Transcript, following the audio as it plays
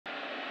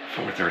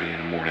4:30 in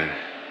the morning,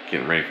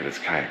 getting ready for this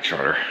kayak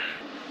charter.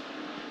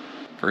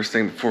 First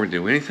thing before we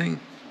do anything,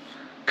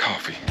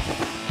 coffee.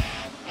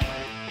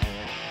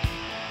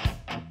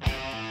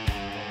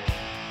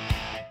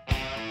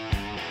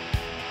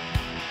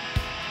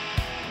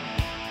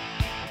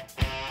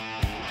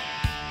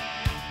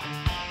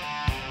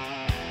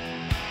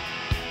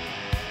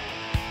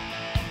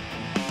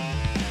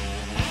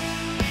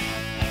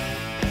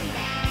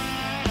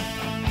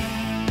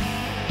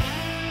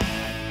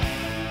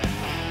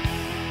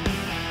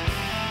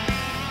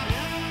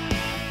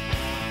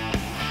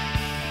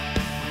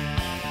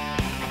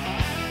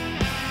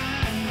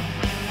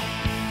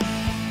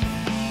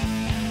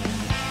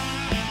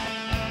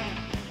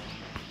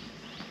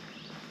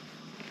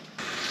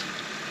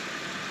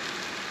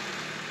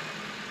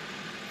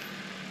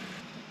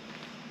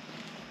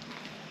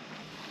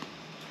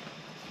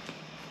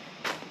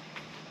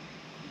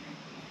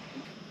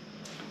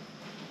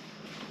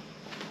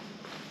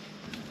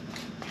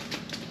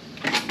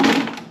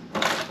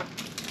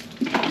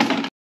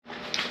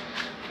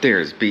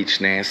 There's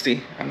Beach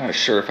Nasty. I'm not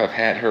sure if I've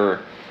had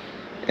her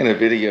in a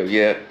video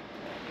yet.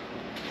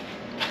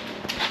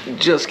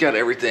 Just got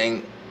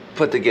everything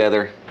put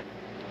together.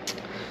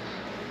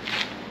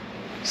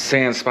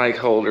 Sand spike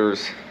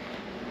holders,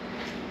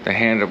 the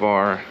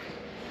handlebar,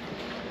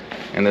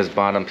 and this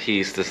bottom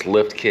piece, this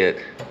lift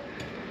kit,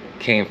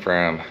 came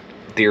from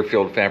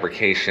Deerfield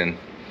Fabrication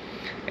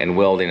and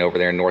Welding over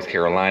there in North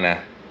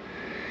Carolina.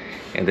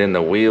 And then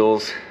the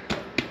wheels,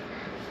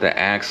 the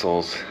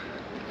axles,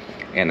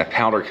 and the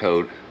powder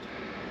coat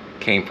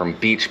came from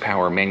Beach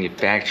Power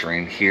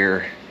Manufacturing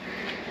here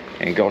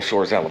in Gulf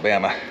Shores,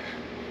 Alabama.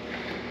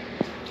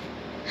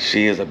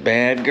 She is a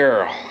bad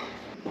girl.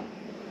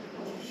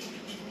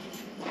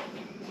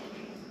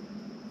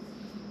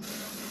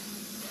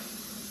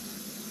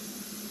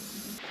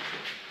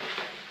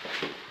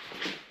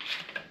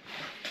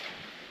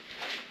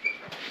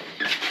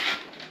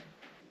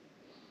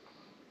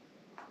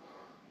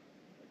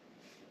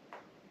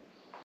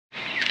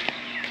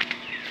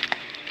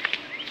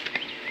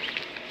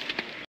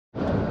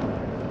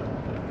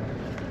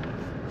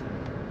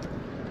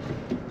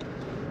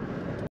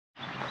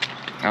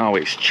 I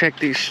always check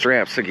these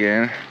straps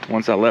again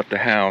once I left the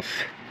house.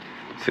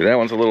 See, that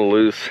one's a little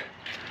loose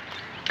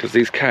because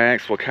these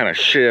kayaks will kind of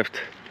shift.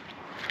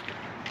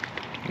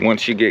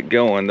 Once you get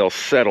going, they'll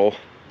settle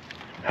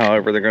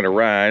however they're going to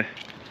ride.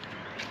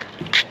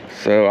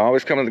 So I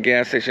always come to the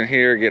gas station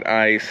here, get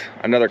ice,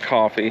 another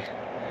coffee.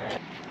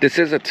 This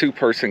is a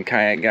two-person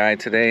kayak guide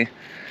today.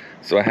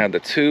 So I have the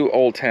two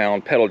Old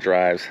Town pedal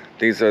drives.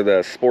 These are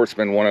the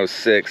Sportsman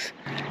 106,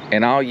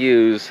 and I'll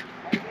use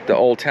the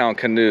Old Town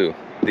canoe,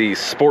 the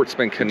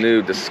Sportsman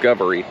Canoe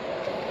Discovery.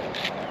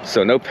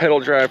 So no pedal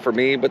drive for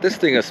me, but this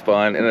thing is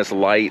fun and it's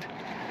light.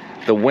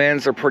 The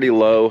winds are pretty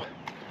low.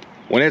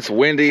 When it's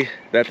windy,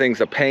 that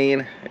thing's a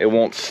pain. It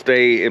won't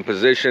stay in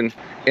position.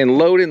 And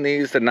loading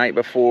these the night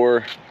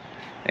before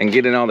and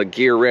getting all the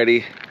gear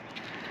ready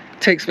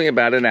takes me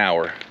about an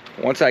hour.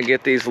 Once I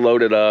get these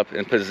loaded up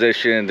and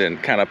positioned and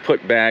kind of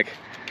put back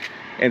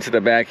into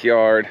the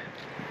backyard,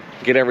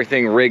 get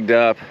everything rigged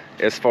up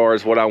as far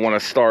as what I want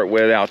to start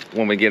with out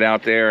when we get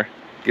out there,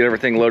 get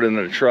everything loaded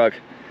into the truck,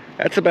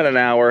 that's about an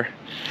hour.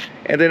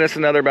 And then it's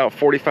another about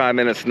 45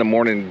 minutes in the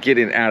morning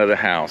getting out of the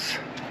house.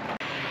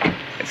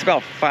 It's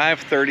about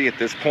 5:30 at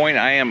this point.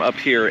 I am up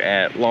here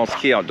at Lost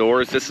Key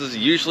Outdoors. This is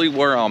usually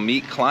where I'll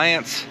meet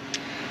clients.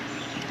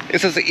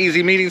 This is an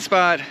easy meeting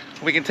spot.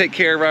 We can take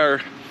care of our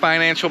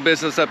financial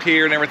business up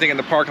here and everything in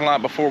the parking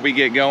lot before we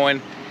get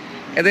going.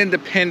 And then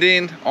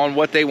depending on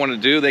what they want to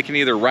do, they can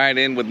either ride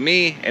in with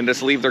me and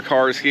just leave their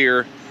cars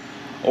here,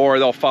 or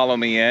they'll follow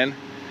me in.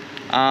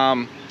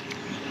 Got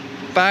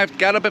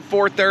up at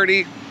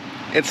 4:30.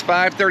 It's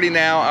 5:30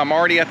 now. I'm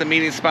already at the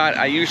meeting spot.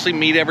 I usually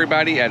meet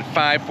everybody at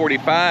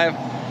 5:45.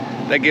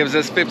 That gives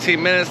us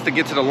 15 minutes to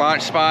get to the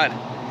launch spot.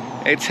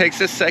 It takes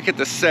a second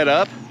to set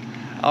up.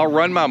 I'll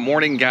run my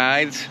morning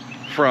guides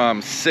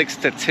from 6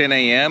 to 10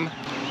 a.m.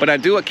 But I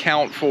do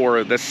account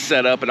for the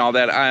setup and all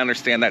that. I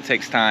understand that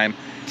takes time,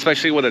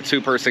 especially with a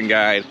two-person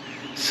guide.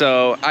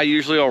 So I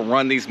usually will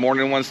run these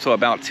morning ones till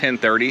about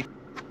 10:30.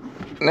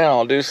 Now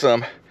I'll do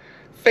some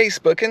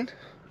Facebooking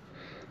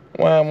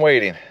while I'm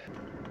waiting.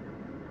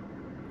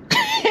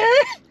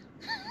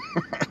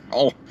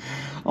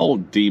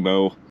 Old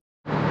Demo.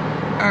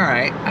 All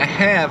right, I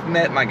have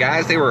met my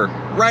guys. They were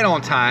right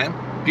on time.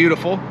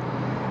 Beautiful.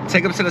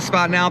 Take them to the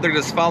spot now. They're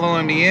just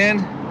following me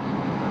in.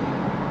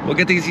 We'll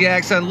get these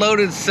yaks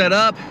unloaded, set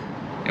up,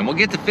 and we'll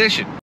get to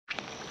fishing.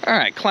 All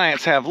right,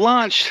 clients have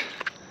launched.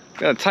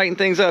 Gotta tighten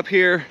things up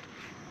here,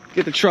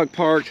 get the truck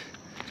parked,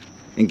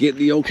 and get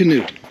the old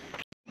canoe.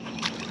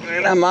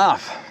 And I'm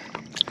off.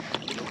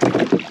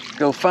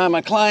 Go find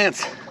my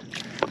clients.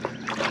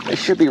 They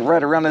should be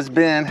right around this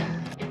bend.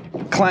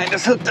 Client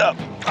just hooked up.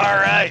 All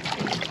right,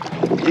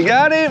 you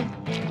got him?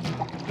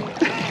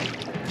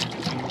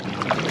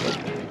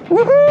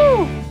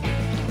 Woohoo!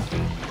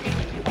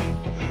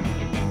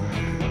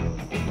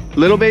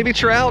 Little baby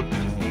trout.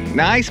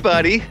 Nice,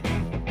 buddy.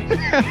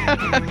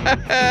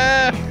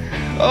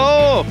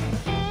 Oh,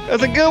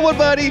 that's a good one,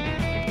 buddy.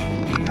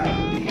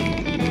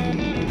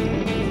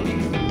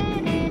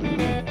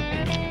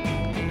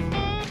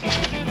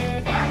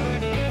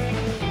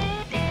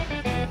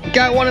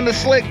 Got one in the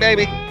slick,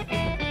 baby.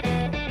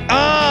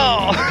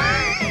 Oh!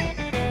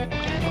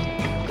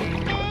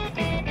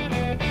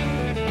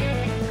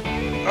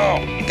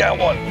 Oh, got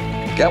one.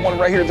 Got one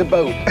right here at the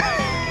boat.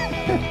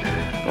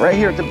 Right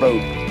here at the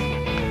boat.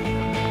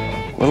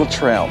 Little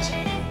trout.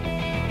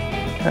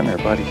 Come here,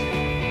 buddy.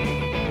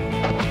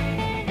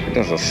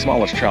 That's the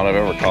smallest trout I've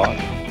ever caught.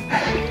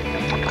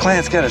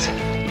 Client's got his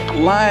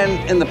line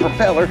in the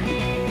propeller.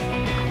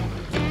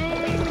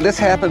 This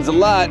happens a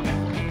lot.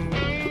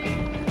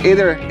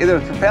 Either the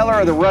propeller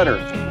or the rudder.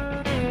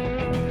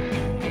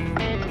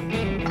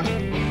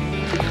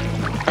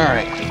 All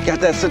right, got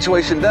that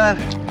situation done,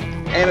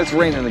 and it's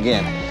raining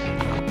again.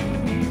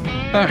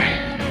 All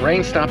right,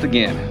 rain stopped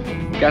again.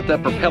 Got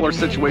that propeller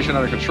situation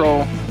under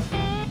control.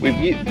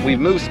 We've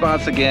moved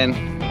spots again.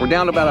 We're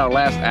down to about our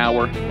last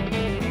hour.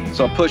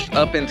 So I pushed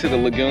up into the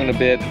lagoon a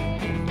bit.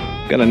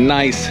 Got a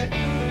nice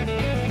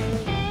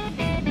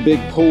big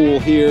pool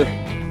here,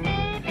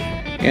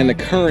 and the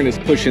current is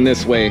pushing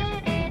this way.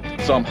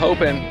 So I'm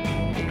hoping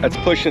that's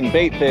pushing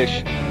bait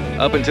fish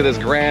up into this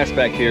grass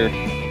back here.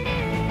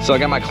 So I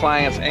got my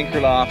clients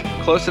anchored off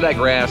close to that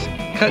grass,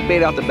 cut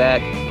bait out the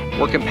back,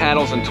 working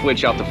paddles and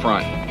twitch out the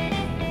front.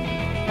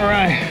 All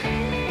right,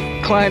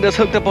 client just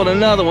hooked up on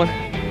another one.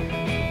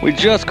 We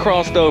just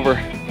crossed over.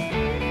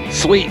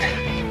 Sweet.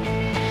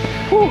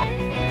 Whew.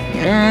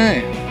 All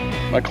right,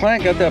 my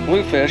client got that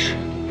bluefish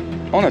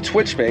on a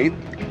twitch bait,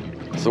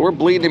 so we're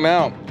bleeding him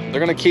out. They're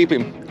gonna keep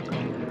him.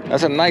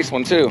 That's a nice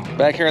one too,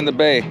 back here in the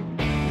bay.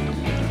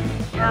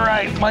 All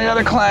right, my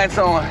other client's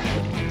on.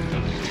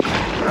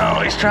 Oh,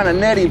 he's trying to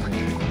net him.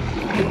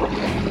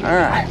 All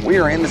right, we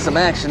are into some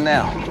action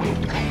now.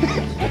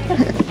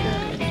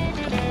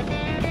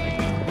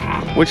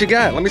 What you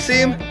got? Let me see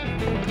him.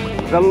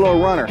 Got a little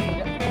runner.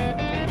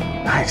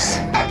 Nice.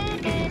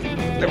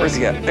 Where's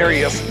he at? There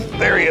he is.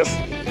 There he is.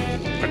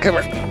 Come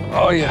here.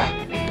 Oh yeah.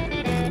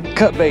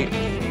 Cut bait.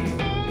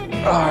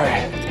 All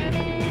right.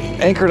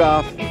 Anchored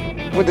off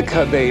with the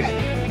cut bait.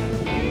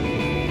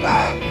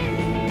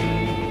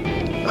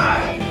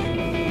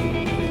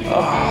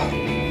 Oh.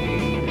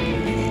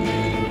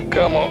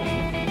 Come on.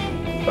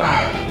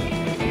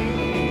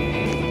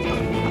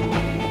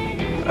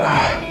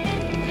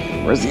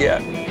 Where's he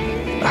at?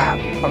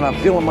 I'm not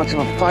feeling much of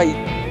a fight.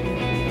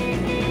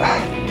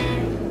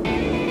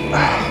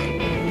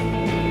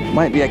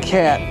 Might be a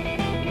cat.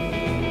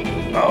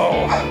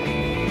 Oh,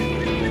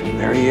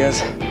 there he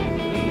is.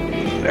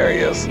 There he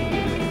is.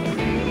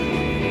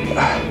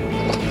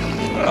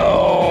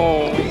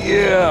 Oh,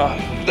 yeah.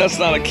 That's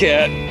not a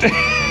cat.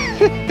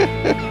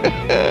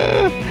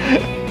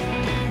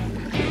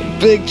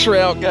 Big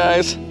trout,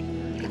 guys.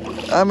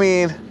 I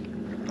mean,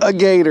 a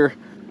gator.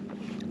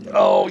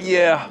 Oh,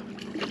 yeah.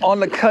 On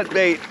the cut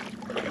bait.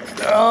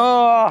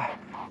 Oh.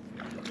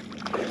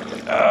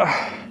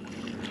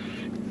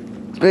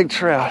 Big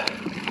trout.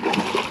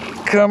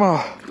 Come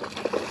on.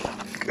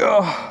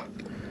 Oh.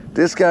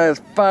 This guy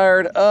is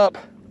fired up.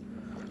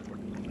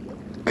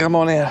 Come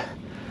on in.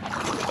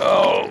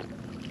 Oh,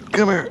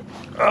 come here.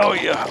 Oh,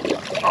 yeah.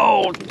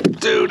 Oh,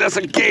 dude, that's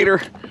a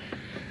gator.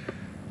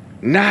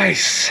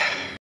 Nice.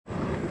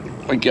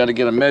 We got to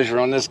get a measure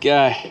on this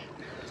guy.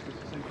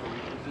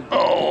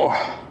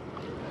 Oh.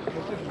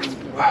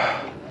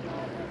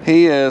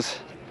 He is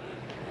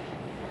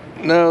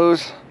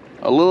nose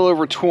a little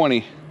over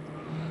 20.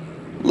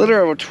 Little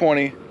over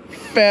 20.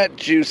 Fat,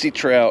 juicy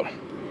trout.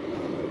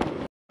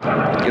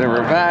 Get a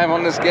revive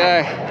on this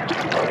guy.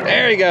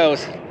 There he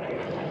goes.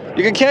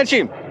 You can catch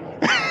him.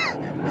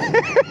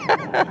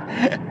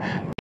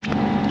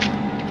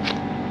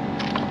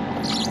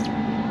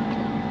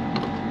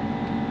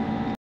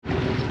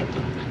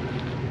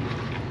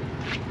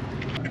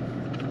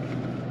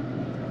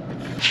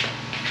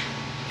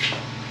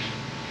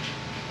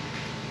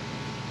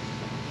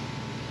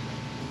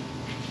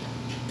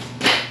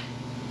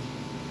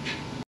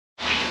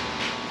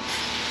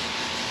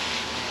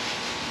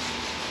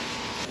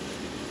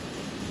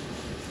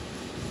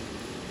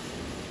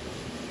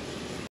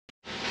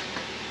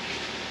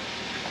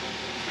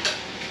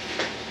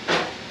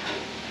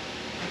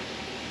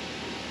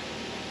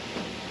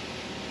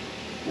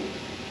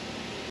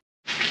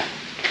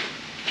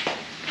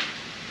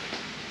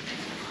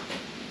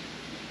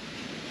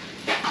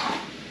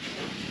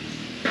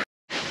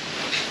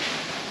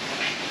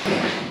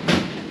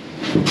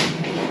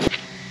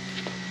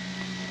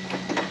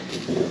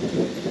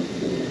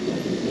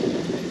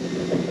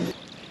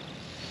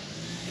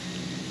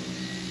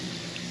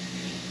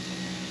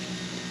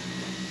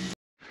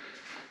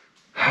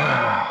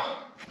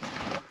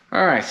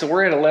 All right, so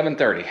we're at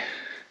 11:30.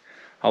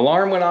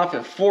 Alarm went off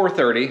at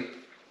 4:30.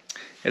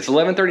 It's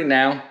 11:30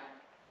 now.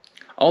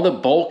 All the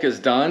bulk is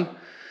done.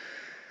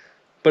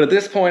 But at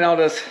this point, I'll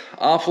just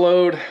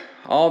offload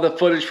all the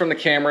footage from the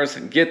cameras,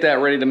 get that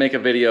ready to make a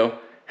video,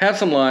 have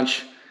some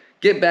lunch,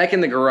 get back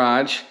in the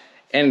garage,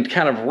 and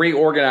kind of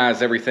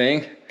reorganize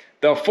everything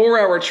The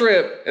 4-hour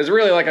trip is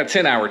really like a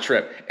 10-hour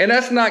trip. And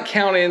that's not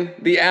counting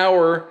the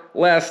hour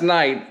last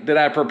night that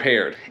I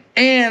prepared.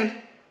 And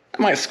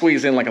I might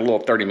squeeze in like a little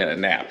 30-minute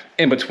nap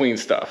in between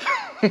stuff.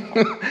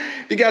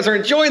 If you guys are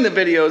enjoying the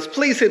videos,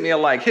 please hit me a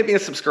like, hit me a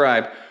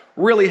subscribe.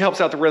 Really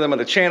helps out the rhythm of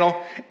the channel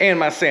and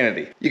my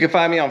sanity. You can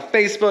find me on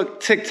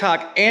Facebook,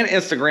 TikTok, and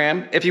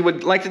Instagram. If you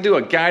would like to do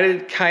a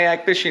guided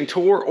kayak fishing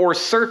tour or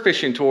surf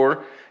fishing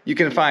tour, you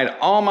can find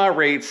all my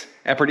rates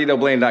at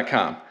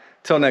PerditoBlane.com.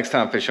 Till next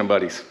time, fishing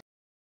buddies.